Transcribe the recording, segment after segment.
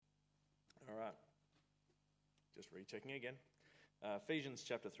Just rechecking again. Ephesians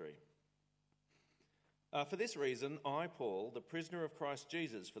chapter 3. For this reason, I, Paul, the prisoner of Christ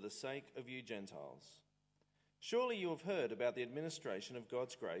Jesus, for the sake of you Gentiles. Surely you have heard about the administration of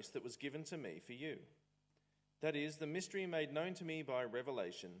God's grace that was given to me for you. That is, the mystery made known to me by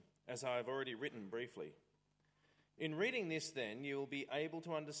revelation, as I have already written briefly. In reading this, then, you will be able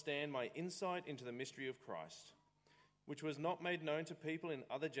to understand my insight into the mystery of Christ, which was not made known to people in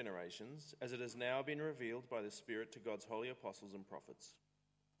other generations, as it has now been revealed by the Spirit to God's holy apostles and prophets.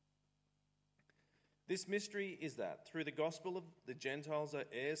 This mystery is that, through the gospel of the Gentiles are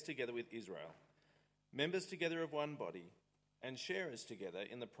heirs together with Israel, members together of one body, and sharers together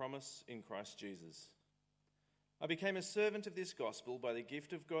in the promise in Christ Jesus. I became a servant of this gospel by the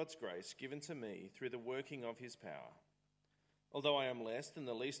gift of God's grace given to me through the working of his power. Although I am less than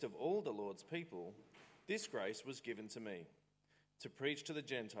the least of all the Lord's people, this grace was given to me, to preach to the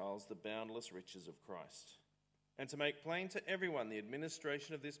Gentiles the boundless riches of Christ, and to make plain to everyone the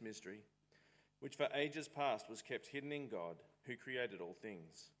administration of this mystery, which for ages past was kept hidden in God, who created all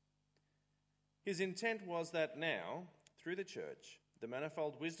things. His intent was that now, through the church, the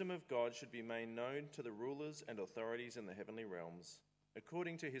manifold wisdom of God should be made known to the rulers and authorities in the heavenly realms,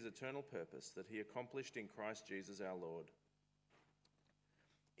 according to his eternal purpose that he accomplished in Christ Jesus our Lord.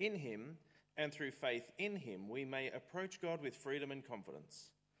 In him, and through faith in him, we may approach God with freedom and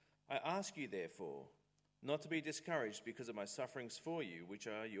confidence. I ask you, therefore, not to be discouraged because of my sufferings for you, which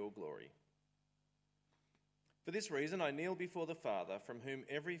are your glory. For this reason I kneel before the Father, from whom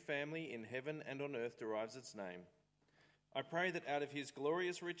every family in heaven and on earth derives its name. I pray that out of his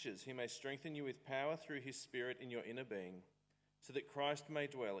glorious riches he may strengthen you with power through his Spirit in your inner being, so that Christ may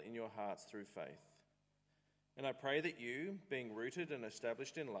dwell in your hearts through faith. And I pray that you, being rooted and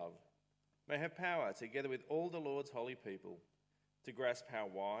established in love, may have power, together with all the Lord's holy people, to grasp how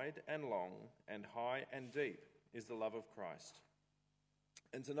wide and long and high and deep is the love of Christ,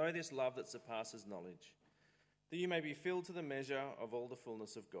 and to know this love that surpasses knowledge, that you may be filled to the measure of all the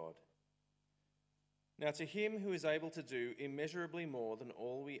fullness of God. Now to him who is able to do immeasurably more than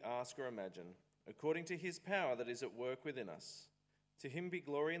all we ask or imagine, according to his power that is at work within us, to him be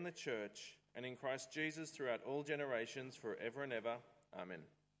glory in the church and in Christ Jesus throughout all generations, forever and ever. Amen.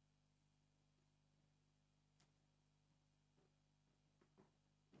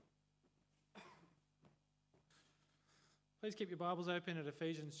 Please keep your Bibles open at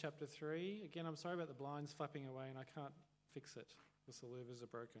Ephesians chapter 3. Again, I'm sorry about the blinds flapping away and I can't fix it because the louvers are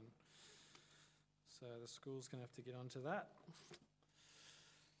broken. So the school's going to have to get onto that.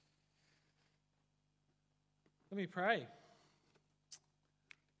 Let me pray.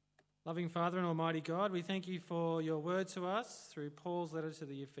 Loving Father and Almighty God, we thank you for your word to us through Paul's letter to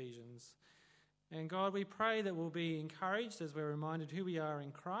the Ephesians. And God, we pray that we'll be encouraged as we're reminded who we are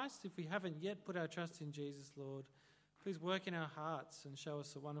in Christ. If we haven't yet put our trust in Jesus, Lord, please work in our hearts and show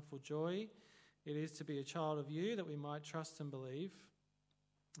us the wonderful joy it is to be a child of you, that we might trust and believe.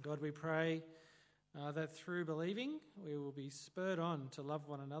 God, we pray that through believing we will be spurred on to love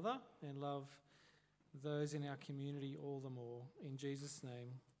one another and love those in our community all the more. In Jesus'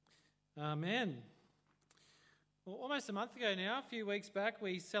 name, amen. Well, almost a month ago now, a few weeks back,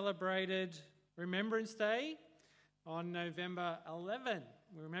 we celebrated Remembrance Day on November 11.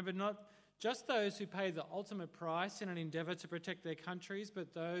 We remembered not just those who paid the ultimate price in an endeavour to protect their countries,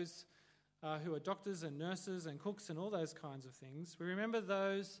 but those who are doctors and nurses and cooks and all those kinds of things. We remember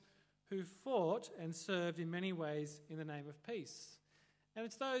those who fought and served in many ways in the name of peace. And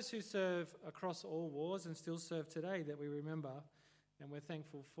it's those who serve across all wars and still serve today that we remember and we're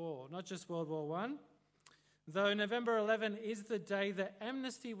thankful for. Not just World War I, though November 11 is the day that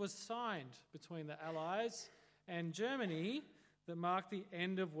amnesty was signed between the Allies and Germany that marked the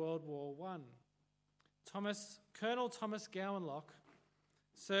end of World War I. Colonel Thomas Gowanlock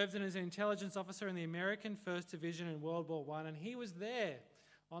served as an intelligence officer in the American 1st Division in World War I, and he was there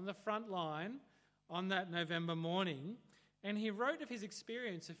on the front line on that November morning, and he wrote of his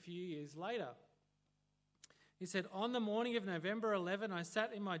experience a few years later. He said, "On the morning of November 11, I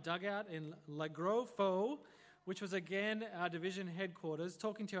sat in my dugout in Le Gros Faux, which was again our division headquarters,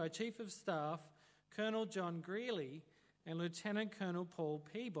 talking to our Chief of Staff, Colonel John Greeley, and Lieutenant Colonel Paul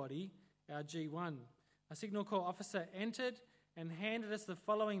Peabody, our G1. A Signal Corps officer entered and handed us the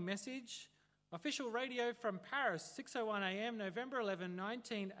following message. Official radio from Paris, 6:01 a.m., November 11,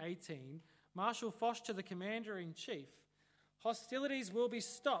 1918. Marshal Foch to the Commander-in-Chief. Hostilities will be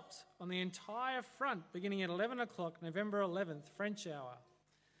stopped on the entire front beginning at 11 o'clock, November 11th, French hour.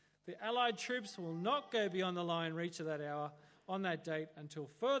 The Allied troops will not go beyond the line reach of that hour on that date until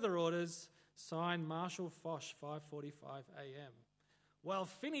further orders. Signed, Marshal Foch, 5:45 a.m. Well,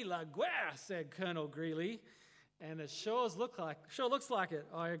 fini la guerre, said Colonel Greeley, And it sure looks like it.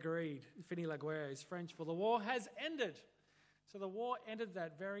 I agreed. Fini la guerre is French for the war has ended. So the war ended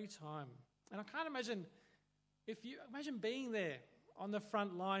that very time. And I can't imagine, imagine being there on the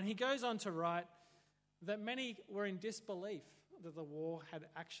front line. He goes on to write that many were in disbelief that the war had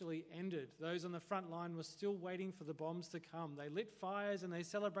actually ended. Those on the front line were still waiting for the bombs to come. They lit fires and they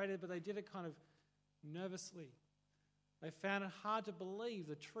celebrated, but they did it kind of nervously. They found it hard to believe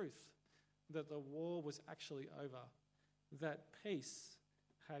the truth that the war was actually over, that peace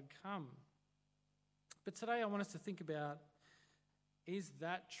had come. But today I want us to think about, is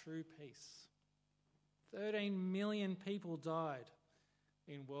that true peace? 13 million people died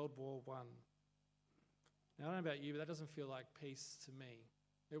in World War I. Now, I don't know about you, but that doesn't feel like peace to me.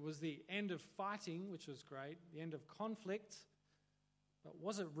 It was the end of fighting, which was great, the end of conflict, but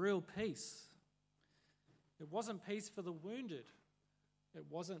was it real peace? It wasn't peace for the wounded. It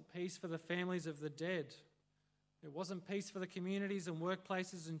wasn't peace for the families of the dead. It wasn't peace for the communities and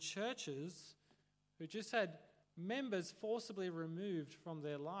workplaces and churches who just had members forcibly removed from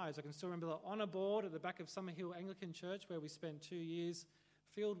their lives. I can still remember the honour board at the back of Summerhill Anglican Church where we spent 2 years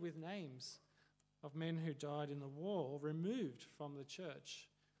filled with names of men who died in the war, removed from the church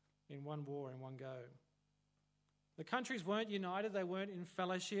in one war in one go. The countries weren't united, they weren't in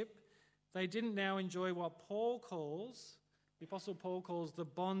fellowship. They didn't now enjoy what the Apostle Paul calls the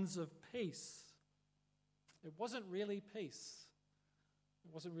bonds of peace. It wasn't really peace.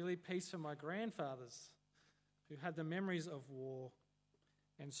 It wasn't really peace for my grandfathers who had the memories of war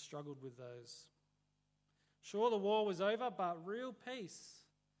and struggled with those. Sure, the war was over, but real peace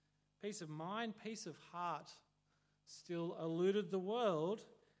of mind, peace of heart, still eluded the world,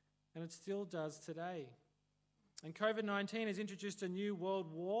 and it still does today. And COVID-19 has introduced a new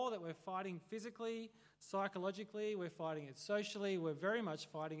world war that we're fighting physically, psychologically, we're fighting it socially, we're very much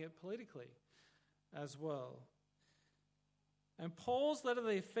fighting it politically as well. And Paul's letter to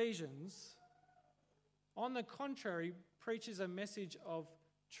the Ephesians, on the contrary, preaches a message of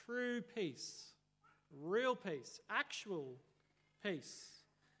true peace, real peace, actual peace.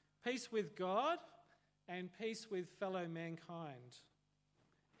 Peace with God and peace with fellow mankind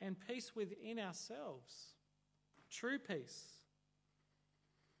and peace within ourselves. True peace.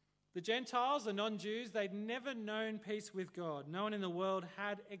 The Gentiles, the non-Jews, they'd never known peace with God. No one in the world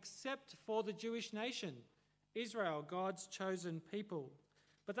had except for the Jewish nation, Israel, God's chosen people.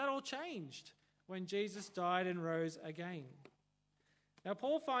 But that all changed when Jesus died and rose again. Now,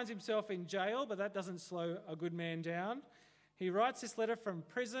 Paul finds himself in jail, but that doesn't slow a good man down. He writes this letter from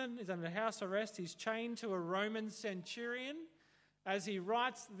prison. He's under house arrest. He's chained to a Roman centurion as he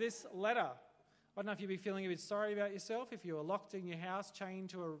writes this letter. I don't know if you'd be feeling a bit sorry about yourself if you were locked in your house,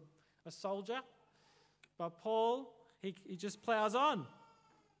 chained to a soldier. But Paul, he just plows on.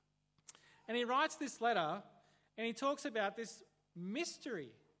 And he writes this letter, and he talks about this mystery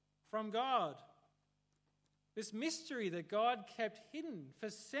from God. This mystery that God kept hidden for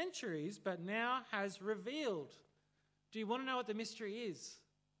centuries, but now has revealed. Do you want to know what the mystery is?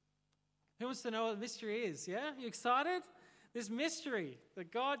 Who wants to know what the mystery is? Yeah? You excited? This mystery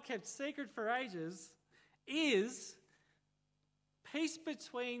that God kept secret for ages is peace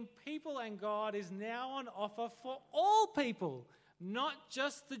between people and God is now on offer for all people, not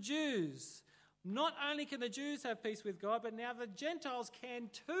just the Jews. Not only can the Jews have peace with God, but now the Gentiles can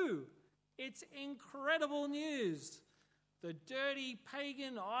too. It's incredible news. The dirty,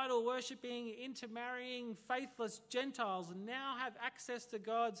 pagan, idol-worshipping, intermarrying, faithless Gentiles now have access to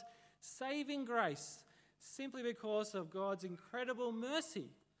God's saving grace simply because of God's incredible mercy.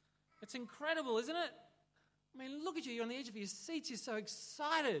 It's incredible, isn't it? I mean, look at you. You're on the edge of your seats. You're so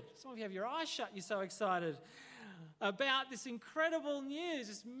excited. Some of you have your eyes shut. You're so excited about this incredible news,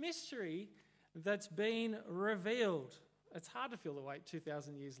 this mystery that's been revealed. It's hard to feel the weight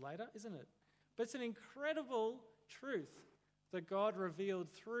 2,000 years later, isn't it? But it's an incredible truth that God revealed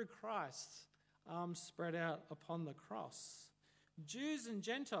through Christ, arms spread out upon the cross. Jews and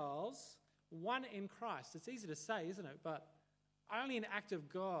Gentiles, one in Christ. It's easy to say, isn't it? But only an act of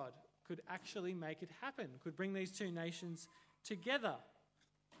God could actually make it happen, could bring these two nations together.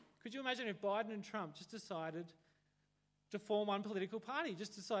 Could you imagine if Biden and Trump just decided to form one political party,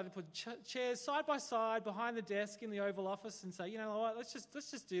 just decided to put chairs side by side behind the desk in the Oval Office and say, you know what, let's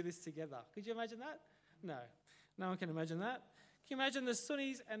just do this together. Could you imagine that? No one can imagine that. Can you imagine the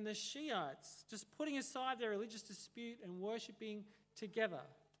Sunnis and the Shiites just putting aside their religious dispute and worshipping together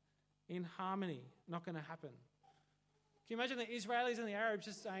in harmony? Not going to happen. Can you imagine the Israelis and the Arabs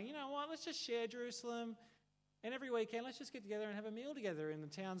just saying, you know what, let's just share Jerusalem, and every weekend let's just get together and have a meal together in the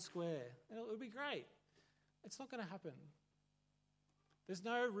town square. And it would be great. It's not going to happen. There's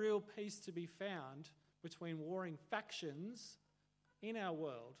no real peace to be found between warring factions in our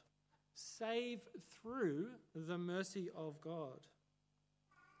world, save through the mercy of God.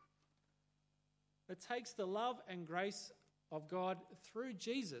 It takes the love and grace of God through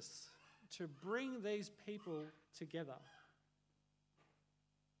Jesus to bring these people together.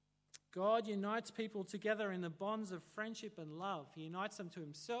 God unites people together in the bonds of friendship and love. He unites them to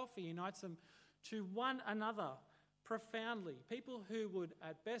himself. He unites them to one another profoundly. People who would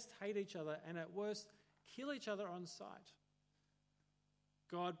at best hate each other and at worst kill each other on sight.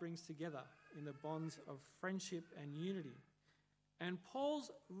 God brings together in the bonds of friendship and unity. And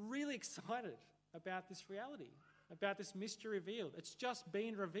Paul's really excited about this reality, about this mystery revealed. It's just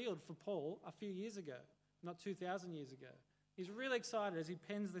been revealed for Paul a few years ago, not 2,000 years ago. He's really excited as he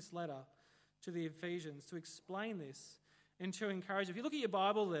pens this letter to the Ephesians to explain this and to encourage. If you look at your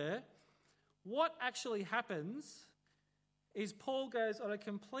Bible there, what actually happens is Paul goes on a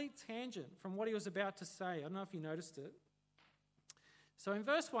complete tangent from what he was about to say. I don't know if you noticed it. So in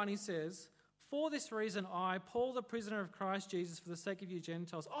verse 1 he says, "For this reason I, Paul the prisoner of Christ Jesus, for the sake of you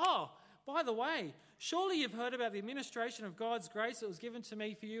Gentiles." Oh, by the way, surely you've heard about the administration of God's grace that was given to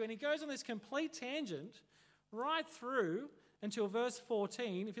me for you. And he goes on this complete tangent right through until verse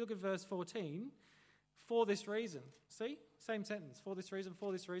 14. If you look at verse 14, for this reason. See? Same sentence. For this reason,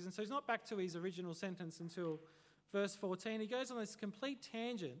 for this reason. So he's not back to his original sentence until verse 14. He goes on this complete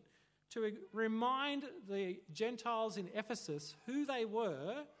tangent to remind the Gentiles in Ephesus who they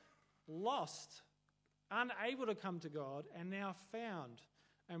were, lost, unable to come to God, and now found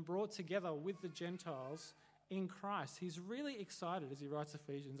and brought together with the Gentiles in Christ. He's really excited as he writes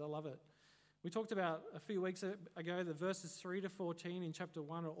Ephesians. I love it. We talked about a few weeks ago the verses 3 to 14 in chapter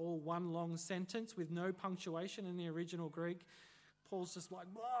 1 are all one long sentence with no punctuation in the original Greek. Paul's just like,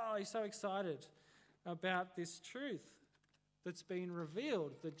 wow, he's so excited about this truth that's been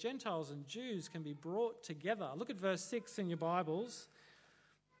revealed, that Gentiles and Jews can be brought together. Look at verse 6 in your Bibles.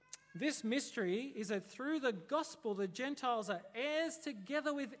 This mystery is that through the gospel the Gentiles are heirs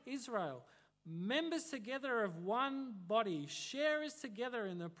together with Israel, members together of one body, sharers together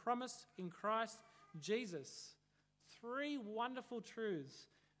in the promise in Christ Jesus. Three wonderful truths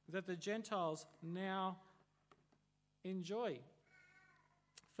that the Gentiles now enjoy.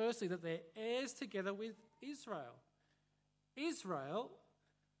 Firstly, that they're heirs together with Israel. Israel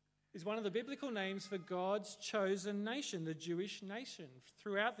is one of the biblical names for God's chosen nation, the Jewish nation.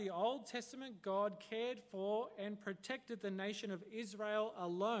 Throughout the Old Testament, God cared for and protected the nation of Israel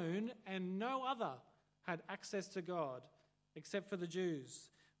alone, and no other had access to God except for the Jews.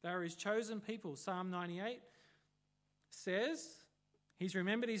 They are his chosen people. Psalm 98 says, he's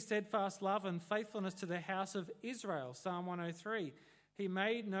remembered his steadfast love and faithfulness to the house of Israel. Psalm 103, he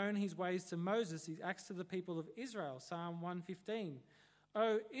made known his ways to Moses, his acts to the people of Israel. Psalm 115,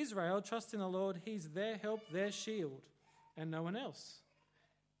 O Israel, trust in the Lord, he's their help, their shield, and no one else.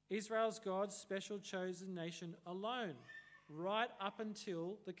 Israel's God's special chosen nation alone, right up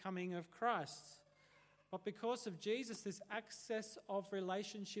until the coming of Christ. But because of Jesus, this access of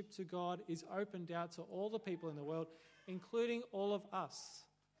relationship to God is opened out to all the people in the world, including all of us.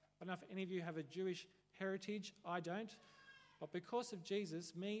 I don't know if any of you have a Jewish heritage. I don't. But because of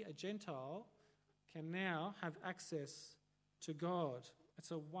Jesus, me, a Gentile, can now have access to God. It's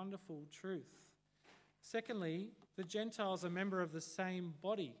a wonderful truth. Secondly, the Gentiles are a member of the same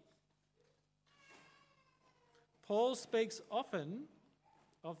body. Paul speaks often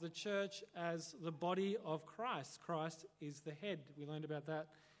of the church as the body of Christ. Christ is the head. We learned about that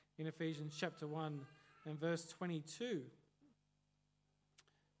in Ephesians chapter 1 and verse 22.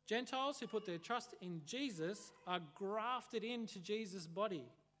 Gentiles who put their trust in Jesus are grafted into Jesus' body,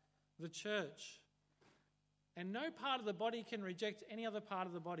 the church. And no part of the body can reject any other part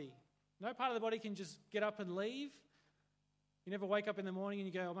of the body. No part of the body can just get up and leave. You never wake up in the morning and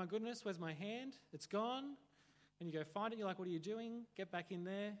you go, oh my goodness, where's my hand? It's gone. And you go find it, you're like, what are you doing? Get back in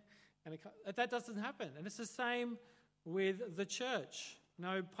there. And that doesn't happen. And it's the same with the church.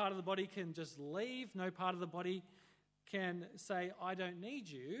 No part of the body can just leave. No part of the body can say, I don't need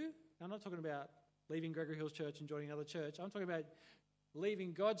you. Now, I'm not talking about leaving Gregory Hills Church and joining another church. I'm talking about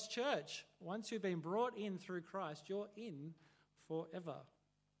leaving God's church. Once you've been brought in through Christ, you're in forever.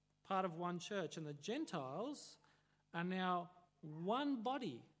 Part of one church. And the Gentiles are now one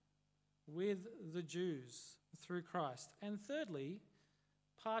body with the Jews through Christ. And thirdly,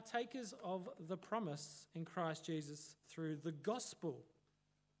 partakers of the promise in Christ Jesus through the gospel.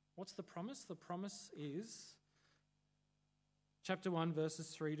 What's the promise? The promise is chapter 1, verses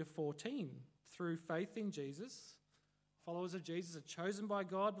 3 to 14. Through faith in Jesus, followers of Jesus are chosen by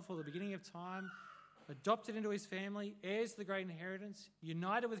God before the beginning of time adopted into his family, heirs to the great inheritance,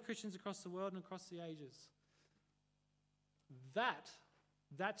 united with Christians across the world and across the ages.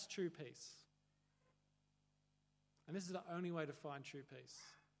 That's true peace. And this is the only way to find true peace.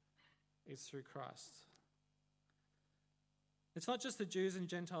 It's through Christ. It's not just the Jews and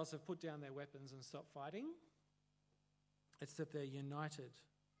Gentiles have put down their weapons and stopped fighting. It's that they're united.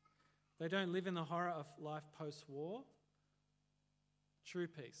 They don't live in the horror of life post-war. True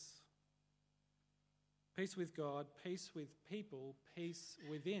peace. Peace with God, peace with people, peace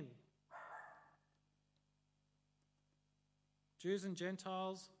within. Jews and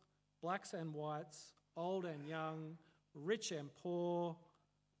Gentiles, blacks and whites, old and young, rich and poor,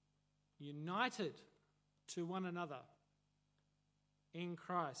 united to one another in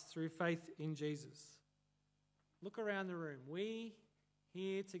Christ through faith in Jesus. Look around the room. We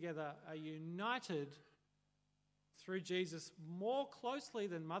here together are united through Jesus more closely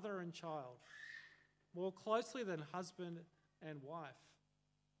than mother and child, more closely than husband and wife,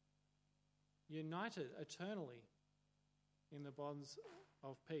 united eternally in the bonds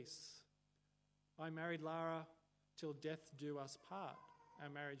of peace. I married Lara till death do us part. Our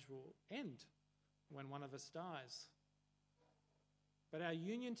marriage will end when one of us dies. But our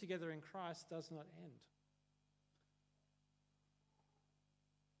union together in Christ does not end.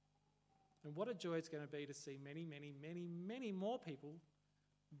 And what a joy it's going to be to see many, many, many, many more people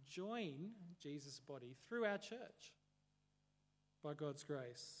join Jesus' body through our church by God's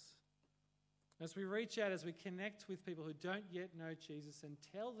grace. As we reach out, as we connect with people who don't yet know Jesus and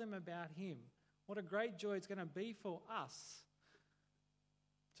tell them about him, what a great joy it's going to be for us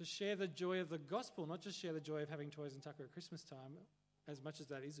to share the joy of the gospel, not just share the joy of having toys and tucker at Christmas time, as much as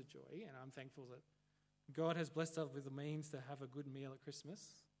that is a joy, and I'm thankful that God has blessed us with the means to have a good meal at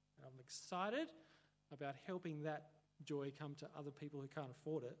Christmas. And I'm excited about helping that joy come to other people who can't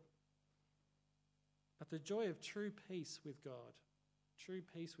afford it. But the joy of true peace with God, true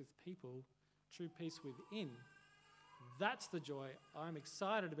peace with people, true peace within, that's the joy I'm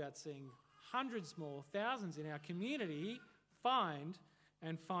excited about seeing hundreds more, thousands in our community find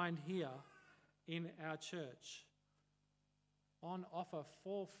here in our church, on offer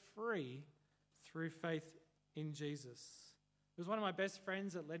for free through faith in Jesus. It was one of my best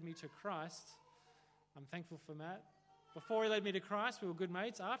friends that led me to Christ. I'm thankful for Matt. Before he led me to Christ, we were good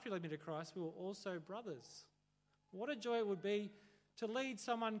mates. After he led me to Christ, we were also brothers. What a joy it would be to lead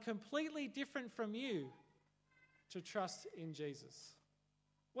someone completely different from you to trust in Jesus.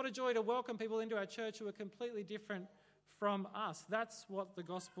 What a joy to welcome people into our church who are completely different from us. That's what the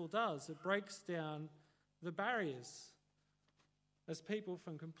gospel does. It breaks down the barriers. As people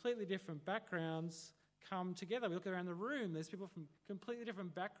from completely different backgrounds come together. We look around the room, there's people from completely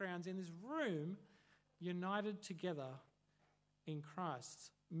different backgrounds in this room united together in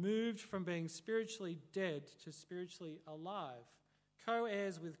Christ, moved from being spiritually dead to spiritually alive,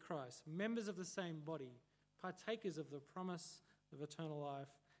 co-heirs with Christ, members of the same body, partakers of the promise of eternal life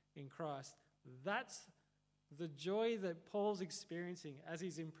in Christ. That's the joy that Paul's experiencing as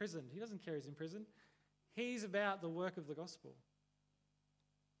he's imprisoned. He doesn't care he's in prison. He's about the work of the gospel.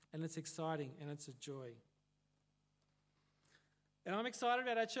 And it's exciting and it's a joy. And I'm excited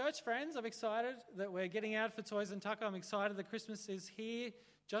about our church, friends. I'm excited that we're getting out for Toys and Tucker. I'm excited that Christmas is here.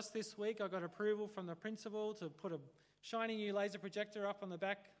 Just this week, I got approval from the principal to put a shiny new laser projector up on the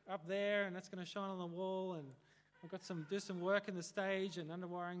back, up there, and that's going to shine on the wall. And I've got do some work in the stage and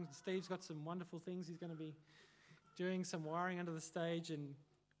underwiring. Steve's got some wonderful things. He's going to be doing some wiring under the stage, and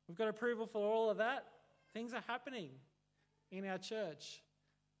we've got approval for all of that. Things are happening in our church,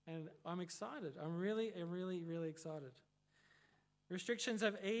 and I'm excited. I'm really, really excited. Restrictions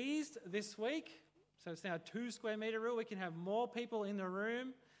have eased this week, so it's now a 2 square metre rule. We can have more people in the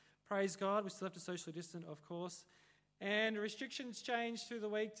room. Praise God. We still have to socially distance, of course. And restrictions changed through the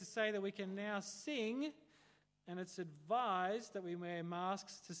week to say that we can now sing, and it's advised that we wear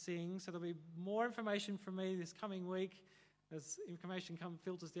masks to sing. So there'll be more information from me this coming week as information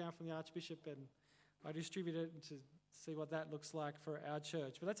filters down from the Archbishop, and I distribute it to see what that looks like for our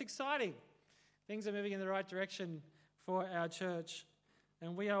church. But that's exciting. Things are moving in the right direction for our church,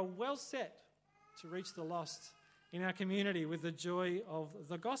 and we are well set to reach the lost in our community with the joy of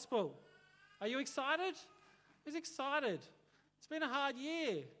the gospel. Are you excited? Who's excited? It's been a hard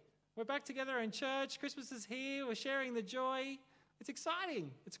year. We're back together in church. Christmas is here. We're sharing the joy. It's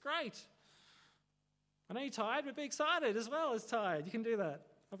exciting. It's great. I know you're tired, but be excited as well as tired. You can do that.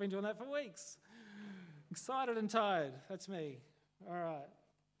 I've been doing that for weeks. Excited and tired. That's me. All right.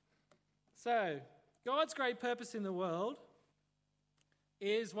 So, God's great purpose in the world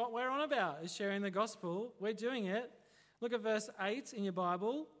is what we're on about, is sharing the gospel. We're doing it. Look at verse 8 in your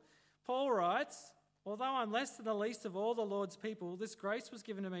Bible. Paul writes, Although I'm less than the least of all the Lord's people, this grace was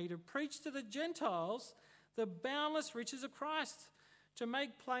given to me to preach to the Gentiles the boundless riches of Christ, to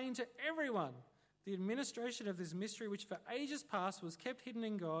make plain to everyone the administration of this mystery which for ages past was kept hidden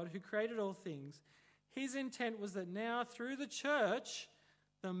in God, who created all things. His intent was that now through the church,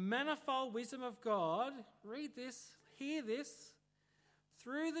 the manifold wisdom of God, read this, hear this,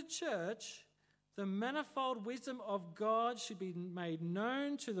 through the church, the manifold wisdom of God should be made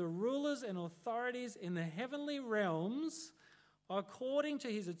known to the rulers and authorities in the heavenly realms according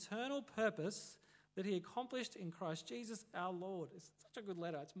to his eternal purpose that he accomplished in Christ Jesus our Lord. It's such a good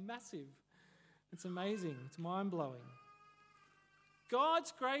letter. It's massive. It's amazing. It's mind-blowing.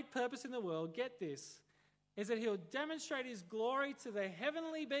 God's great purpose in the world, get this, is that he'll demonstrate his glory to the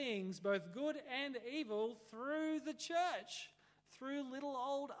heavenly beings, both good and evil, through the church, through little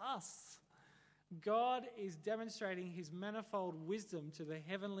old us. God is demonstrating his manifold wisdom to the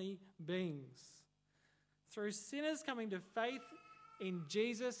heavenly beings. Through sinners coming to faith in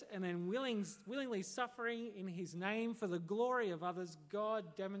Jesus and then willingly suffering in his name for the glory of others,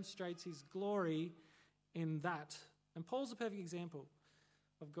 God demonstrates his glory in that. And Paul's a perfect example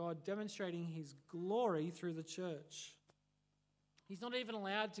of God demonstrating his glory through the church. He's not even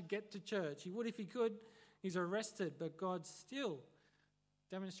allowed to get to church. He would if he could. He's arrested, but God's still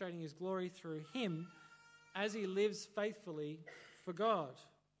demonstrating his glory through him as he lives faithfully for God.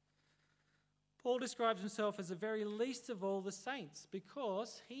 Paul describes himself as the very least of all the saints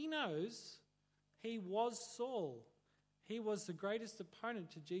because he knows he was Saul. He was the greatest opponent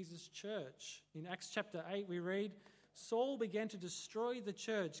to Jesus' church. In Acts chapter 8 we read, Saul began to destroy the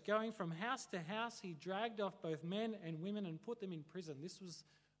church. Going from house to house, he dragged off both men and women and put them in prison. This was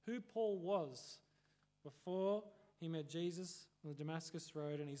who Paul was before he met Jesus on the Damascus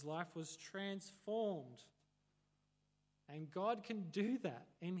Road, and his life was transformed. And God can do that,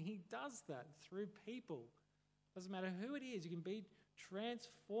 and he does that through people. Doesn't matter who it is, you can be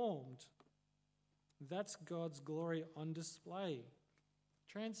transformed. That's God's glory on display.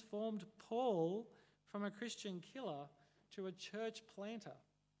 Transformed Paul from a Christian killer to a church planter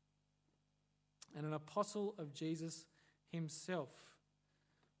and an apostle of Jesus himself.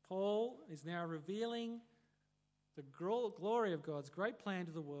 Paul is now revealing the glory of God's great plan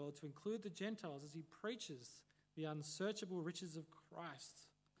to the world to include the Gentiles as he preaches the unsearchable riches of Christ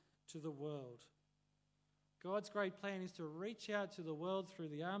to the world. God's great plan is to reach out to the world through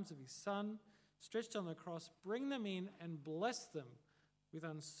the arms of his Son, stretched on the cross, bring them in and bless them with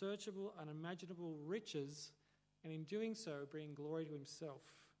unsearchable, unimaginable riches, and in doing so, bring glory to himself.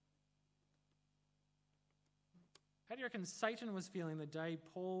 How do you reckon Satan was feeling the day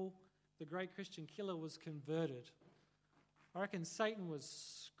Paul, the great Christian killer, was converted? I reckon Satan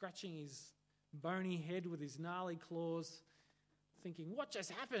was scratching his bony head with his gnarly claws, thinking, what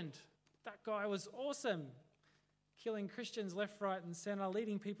just happened? That guy was awesome. Killing Christians left, right, and centre,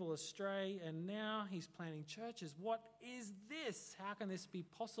 leading people astray, and now he's planting churches. What is this? How can this be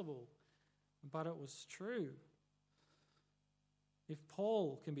possible? But it was true. If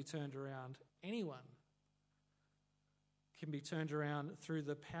Paul can be turned around, anyone can be turned around through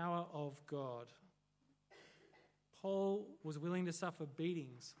the power of God. Paul was willing to suffer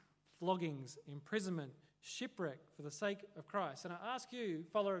beatings, floggings, imprisonment, shipwreck for the sake of Christ. And I ask you,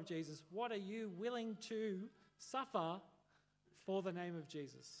 follower of Jesus, what are you willing to suffer for the name of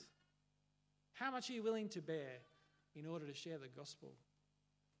Jesus? How much are you willing to bear in order to share the gospel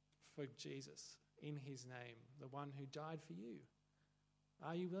for Jesus in his name, the one who died for you?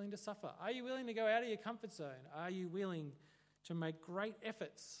 Are you willing to suffer? Are you willing to go out of your comfort zone? Are you willing to make great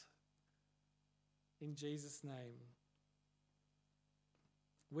efforts in Jesus' name?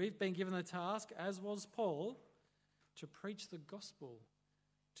 We've been given the task, as was Paul, to preach the gospel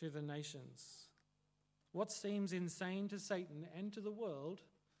to the nations. What seems insane to Satan and to the world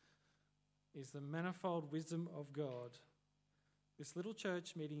is the manifold wisdom of God. This little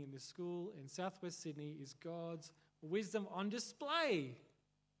church meeting in this school in southwest Sydney is God's wisdom on display.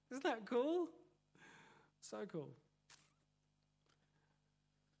 Isn't that cool? So cool.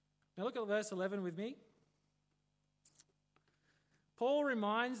 Now look at verse 11 with me. Paul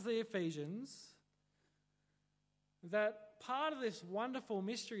reminds the Ephesians that part of this wonderful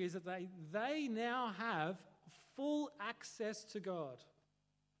mystery is that they now have full access to God.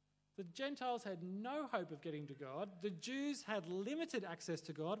 The Gentiles had no hope of getting to God. The Jews had limited access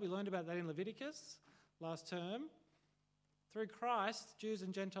to God. We learned about that in Leviticus last term. Through Christ, Jews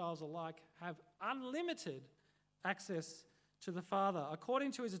and Gentiles alike have unlimited access to the Father.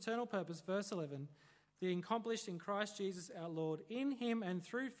 According to his eternal purpose, verse 11, the accomplished in Christ Jesus our Lord. In him and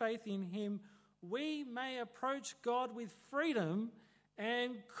through faith in him, we may approach God with freedom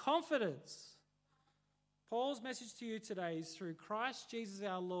and confidence. Paul's message to you today is through Christ Jesus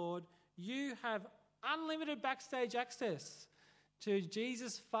our Lord, you have unlimited backstage access to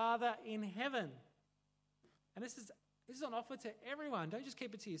Jesus Father in heaven. And this is on offer to everyone. Don't just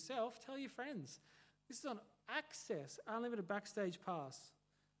keep it to yourself. Tell your friends. This is on access, unlimited backstage pass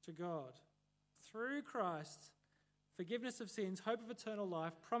to God. Through Christ, forgiveness of sins, hope of eternal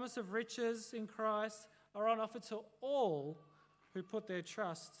life, promise of riches in Christ are on offer to all who put their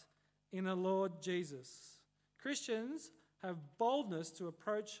trust in the Lord Jesus. Christians have boldness to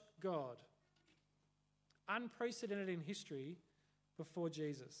approach God, unprecedented in history before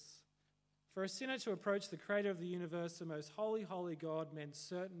Jesus. For a sinner to approach the creator of the universe, the most holy, holy God, meant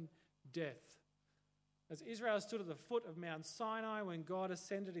certain death. As Israel stood at the foot of Mount Sinai when God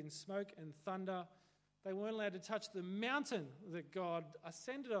ascended in smoke and thunder, they weren't allowed to touch the mountain that God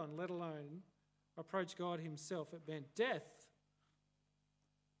ascended on, let alone approach God himself. It meant death.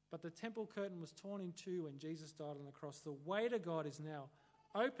 But the temple curtain was torn in two when Jesus died on the cross. The way to God is now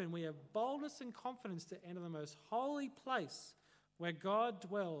open. We have boldness and confidence to enter the most holy place where God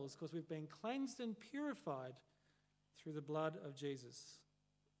dwells because we've been cleansed and purified through the blood of Jesus.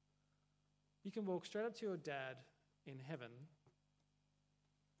 You can walk straight up to your dad in heaven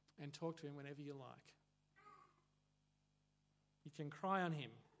and talk to him whenever you like. You can cry on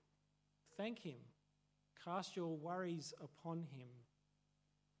him, thank him, cast your worries upon him,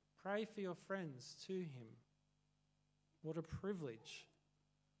 pray for your friends to him. What a privilege.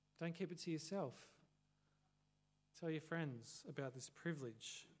 Don't keep it to yourself. Tell your friends about this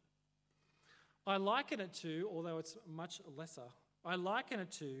privilege. I liken it to, although it's much lesser, I liken it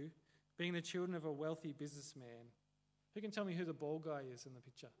to being the children of a wealthy businessman. Who can tell me who the bald guy is in the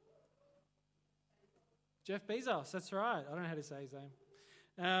picture? Jeff Bezos, that's right. I don't know how to say his name.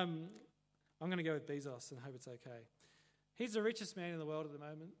 I'm going to go with Bezos and hope it's okay. He's the richest man in the world at the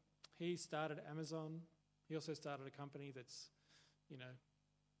moment. He started Amazon. He also started a company that's,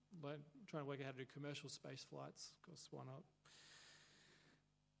 trying to work out how to do commercial space flights. Of course, why not?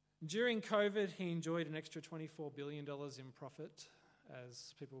 During COVID, he enjoyed an extra $24 billion in profit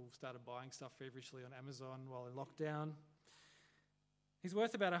as people started buying stuff feverishly on Amazon while in lockdown. He's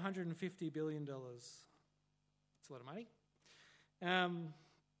worth about $150 billion. That's a lot of money.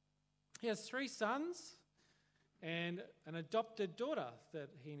 He has 3 sons and an adopted daughter that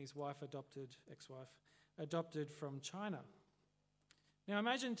he and his ex-wife, adopted from China. Now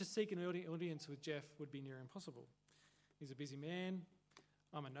imagine to seek an audience with Jeff would be near impossible. He's a busy man.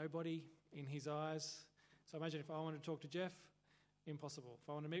 I'm a nobody in his eyes. So imagine if I wanted to talk to Jeff, impossible. If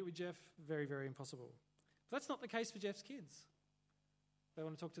I want to meet with Jeff, very, very impossible. But that's not the case for Jeff's kids. If they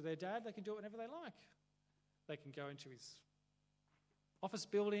want to talk to their dad, they can do it whenever they like. They can go into his office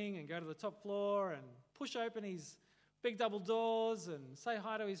building and go to the top floor and push open his big double doors and say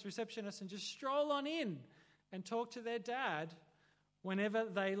hi to his receptionist and just stroll on in and talk to their dad whenever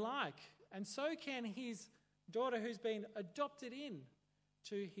they like. And so can his daughter who's been adopted in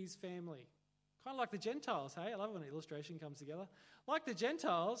to his family. Kind of like the Gentiles, hey? I love when an illustration comes together. Like the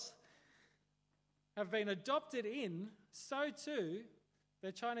Gentiles have been adopted in, so too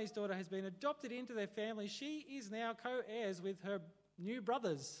their Chinese daughter has been adopted into their family. She is now co-heirs with her new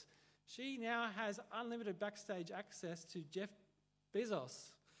brothers. She now has unlimited backstage access to Jeff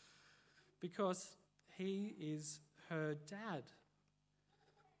Bezos because he is her dad.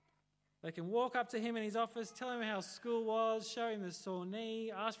 They can walk up to him in his office, tell him how school was, show him the sore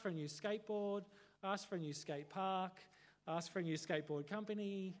knee, ask for a new skateboard, ask for a new skate park, ask for a new skateboard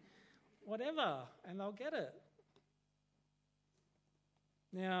company, whatever, and they'll get it.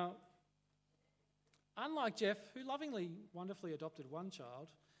 Now, unlike Jeff, who lovingly, wonderfully adopted one child,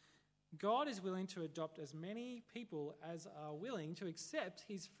 God is willing to adopt as many people as are willing to accept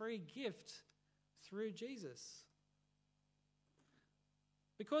his free gift through Jesus.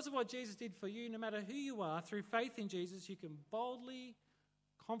 Because of what Jesus did for you, no matter who you are, through faith in Jesus, you can boldly,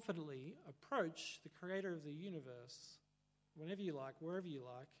 confidently approach the creator of the universe whenever you like, wherever you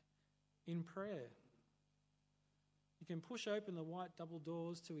like, in prayer. You can push open the white double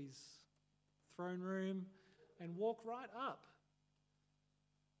doors to his throne room and walk right up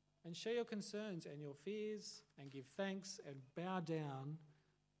and share your concerns and your fears and give thanks and bow down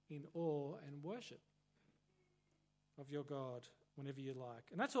in awe and worship of your God whenever you like.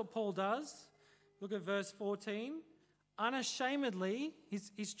 And that's what Paul does. Look at verse 14. Unashamedly,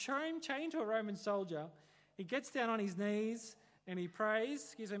 he's chained to a Roman soldier. He gets down on his knees and he prays.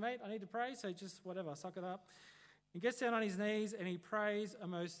 Excuse me, mate, I need to pray, so just whatever, suck it up. He gets down on his knees and he prays a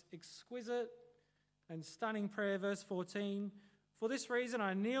most exquisite and stunning prayer. Verse 14. For this reason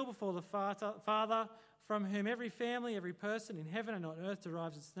I kneel before the Father, from whom every family, every person in heaven and on earth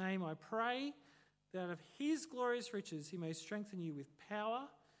derives its name. I pray that out of his glorious riches he may strengthen you with power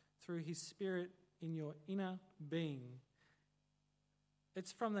through his Spirit in your inner being.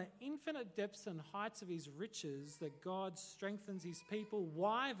 It's from the infinite depths and heights of his riches that God strengthens his people.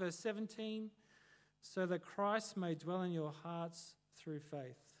 Why? Verse 17, so that Christ may dwell in your hearts through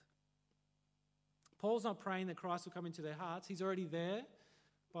faith. Paul's not praying that Christ will come into their hearts. He's already there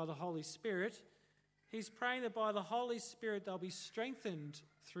by the Holy Spirit. He's praying that by the Holy Spirit they'll be strengthened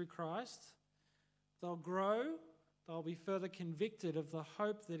through Christ. They'll grow. They'll be further convicted of the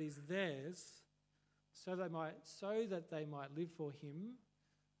hope that is theirs, so that they might live for him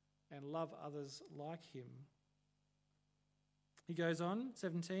and love others like him. He goes on,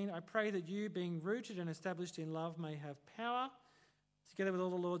 17, I pray that you, being rooted and established in love, may have power, together with all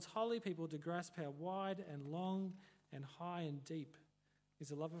the Lord's holy people, to grasp how wide and long and high and deep is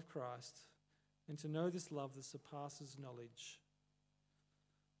the love of Christ, and to know this love that surpasses knowledge.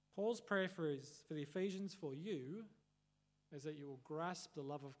 Paul's prayer for the Ephesians for you is that you will grasp the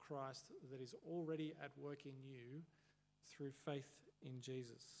love of Christ that is already at work in you through faith in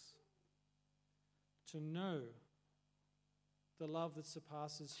Jesus. To know the love that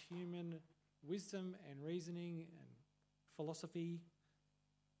surpasses human wisdom and reasoning and philosophy.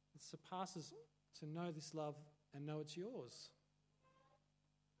 It surpasses to know this love and know it's yours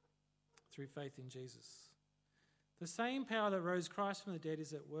through faith in Jesus. The same power that rose Christ from the dead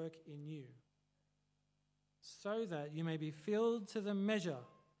is at work in you, so that you may be filled to the measure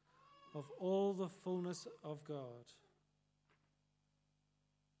of all the fullness of God.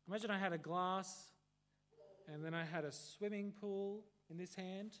 Imagine I had a glass and then I had a swimming pool in this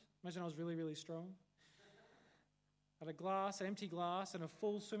hand. Imagine I was really, really strong. I had a glass, an empty glass, and a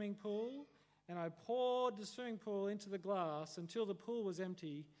full swimming pool, and I poured the swimming pool into the glass until the pool was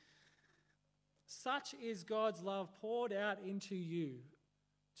empty. Such is God's love poured out into you,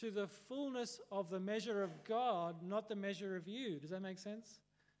 to the fullness of the measure of God, not the measure of you. Does that make sense?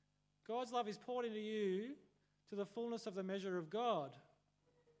 God's love is poured into you to the fullness of the measure of God,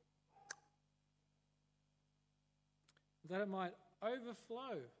 that it might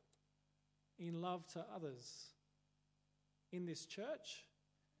overflow in love to others, in this church,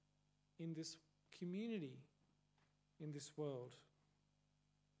 in this community, in this world.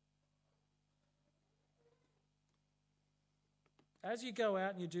 As you go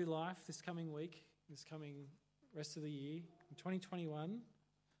out and you do life this coming week, this coming rest of the year, in 2021,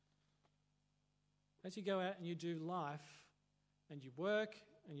 as you go out and you do life, and you work,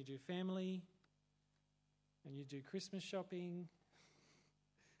 and you do family, and you do Christmas shopping,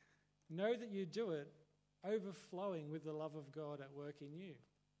 know that you do it overflowing with the love of God at work in you.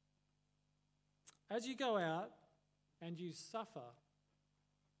 As you go out and you suffer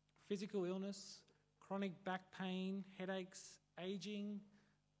physical illness, chronic back pain, headaches, aging,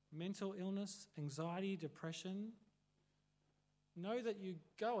 mental illness, anxiety, depression, know that you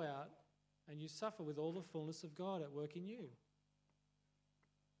go out and you suffer with all the fullness of God at work in you.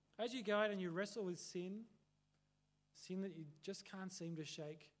 As you go out and you wrestle with sin that you just can't seem to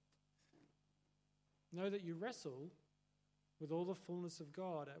shake, know that you wrestle with all the fullness of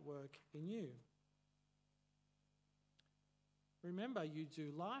God at work in you. Remember, you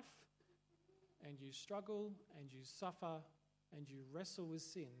do life and you struggle and you suffer and you wrestle with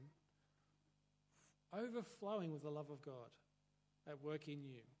sin, overflowing with the love of God at work in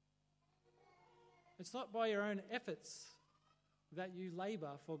you. It's not by your own efforts that you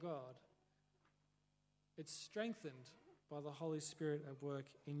labour for God. It's strengthened by the Holy Spirit at work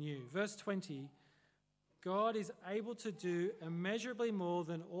in you. Verse 20, God is able to do immeasurably more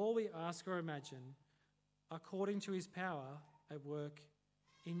than all we ask or imagine, according to his power at work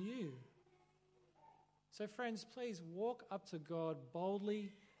in you. So friends, please walk up to God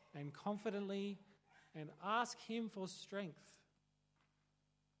boldly and confidently and ask him for strength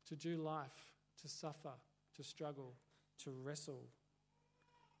to do life, to suffer, to struggle, to wrestle.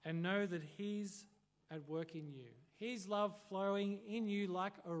 And know that he's at work in you. His love flowing in you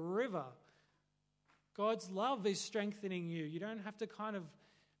like a river. God's love is strengthening you. You don't have to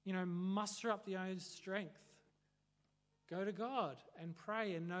muster up your own strength. Go to God and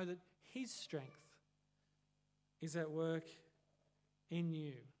pray and know that his strength is at work in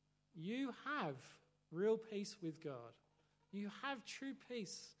you. You have real peace with God. You have true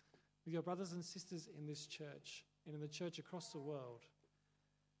peace with your brothers and sisters in this church and in the church across the world.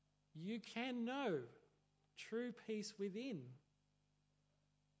 You can know true peace within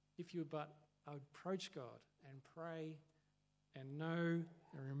if you but approach God and pray and know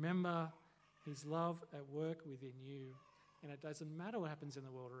and remember his love at work within you. And it doesn't matter what happens in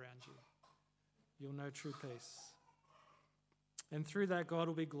the world around you. You'll know true peace. And through that, God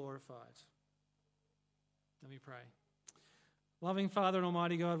will be glorified. Let me pray. Loving Father and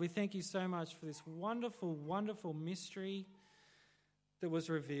Almighty God, we thank you so much for this wonderful, wonderful mystery that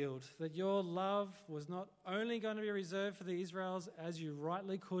was revealed, that your love was not only going to be reserved for the Israels as you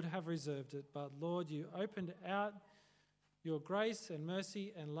rightly could have reserved it, but Lord, you opened out your grace and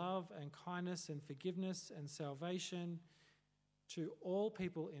mercy and love and kindness and forgiveness and salvation to all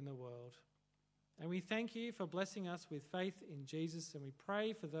people in the world. And we thank you for blessing us with faith in Jesus, and we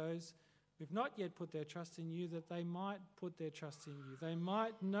pray for those who've not yet put their trust in you, that they might put their trust in you. They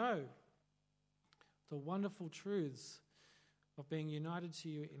might know the wonderful truths of being united to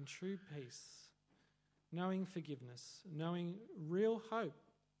you in true peace, knowing forgiveness, knowing real hope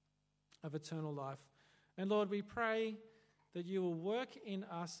of eternal life. And Lord, we pray that you will work in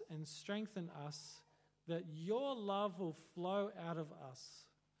us and strengthen us, that your love will flow out of us.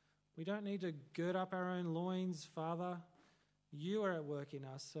 We don't need to gird up our own loins, Father. You are at work in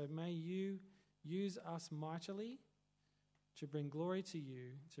us, so may you use us mightily to bring glory to you,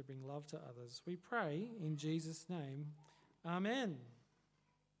 to bring love to others. We pray in Jesus' name. Amen.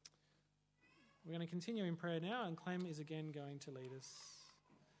 We're going to continue in prayer now, and Clem is again going to lead us.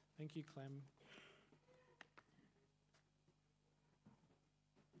 Thank you, Clem.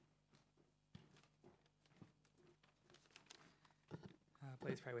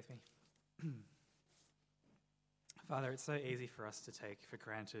 Please pray with me. Father, it's so easy for us to take for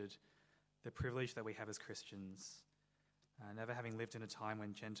granted the privilege that we have as Christians, never having lived in a time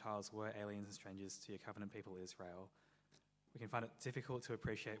when Gentiles were aliens and strangers to your covenant people Israel. We can find it difficult to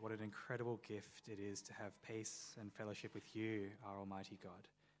appreciate what an incredible gift it is to have peace and fellowship with you, our Almighty God.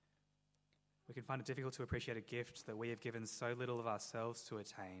 We can find it difficult to appreciate a gift that we have given so little of ourselves to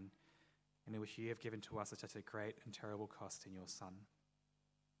attain, and in which you have given to us at such a great and terrible cost in your Son.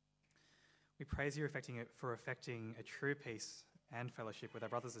 We praise you for effecting a true peace and fellowship with our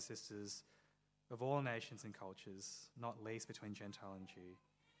brothers and sisters of all nations and cultures, not least between Gentile and Jew.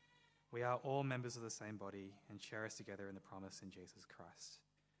 We are all members of the same body and share us together in the promise in Jesus Christ.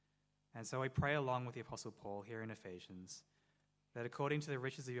 And so we pray along with the Apostle Paul here in Ephesians, that according to the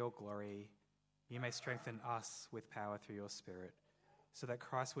riches of your glory, you may strengthen us with power through your Spirit, so that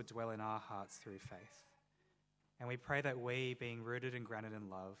Christ would dwell in our hearts through faith. And we pray that we, being rooted and grounded in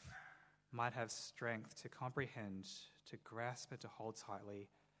love, might have strength to comprehend, to grasp, and to hold tightly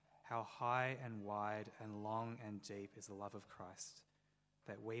how high and wide and long and deep is the love of Christ,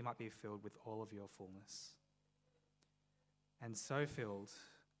 that we might be filled with all of your fullness. And so filled,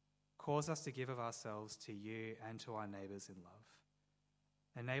 cause us to give of ourselves to you and to our neighbours in love.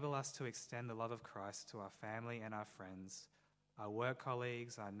 Enable us to extend the love of Christ to our family and our friends, our work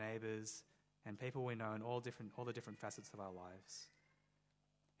colleagues, our neighbours, and people we know in all the different facets of our lives.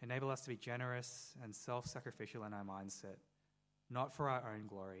 Enable us to be generous and self-sacrificial in our mindset, not for our own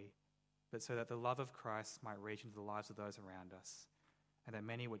glory, but so that the love of Christ might reach into the lives of those around us, and that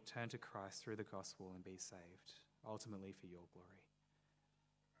many would turn to Christ through the gospel and be saved, ultimately for your glory.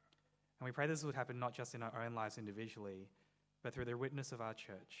 And we pray this would happen not just in our own lives individually, but through the witness of our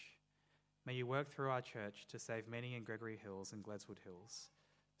church. May you work through our church to save many in Gregory Hills and Gledswood Hills,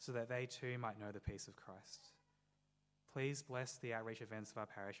 so that they too might know the peace of Christ. Please bless the outreach events of our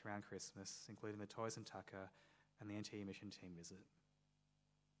parish around Christmas, including the Toys and Tucker and the NTE Mission Team visit.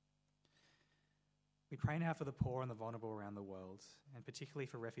 We pray now for the poor and the vulnerable around the world, and particularly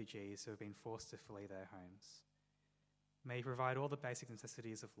for refugees who have been forced to flee their homes. May you provide all the basic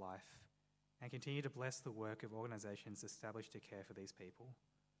necessities of life and continue to bless the work of organisations established to care for these people.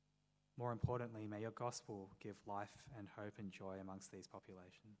 More importantly, may your gospel give life and hope and joy amongst these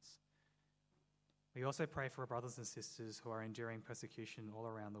populations. We also pray for our brothers and sisters who are enduring persecution all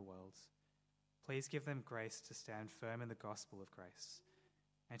around the world. Please give them grace to stand firm in the gospel of grace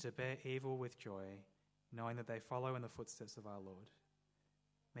and to bear evil with joy, knowing that they follow in the footsteps of our Lord.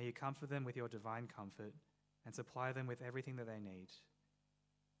 May you comfort them with your divine comfort and supply them with everything that they need.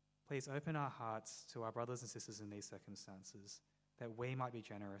 Please open our hearts to our brothers and sisters in these circumstances, that we might be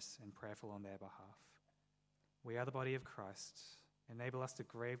generous and prayerful on their behalf. We are the body of Christ. Enable us to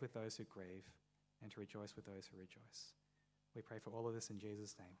grieve with those who grieve and to rejoice with those who rejoice. We pray for all of this in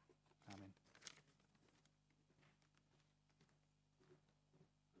Jesus' name. Amen.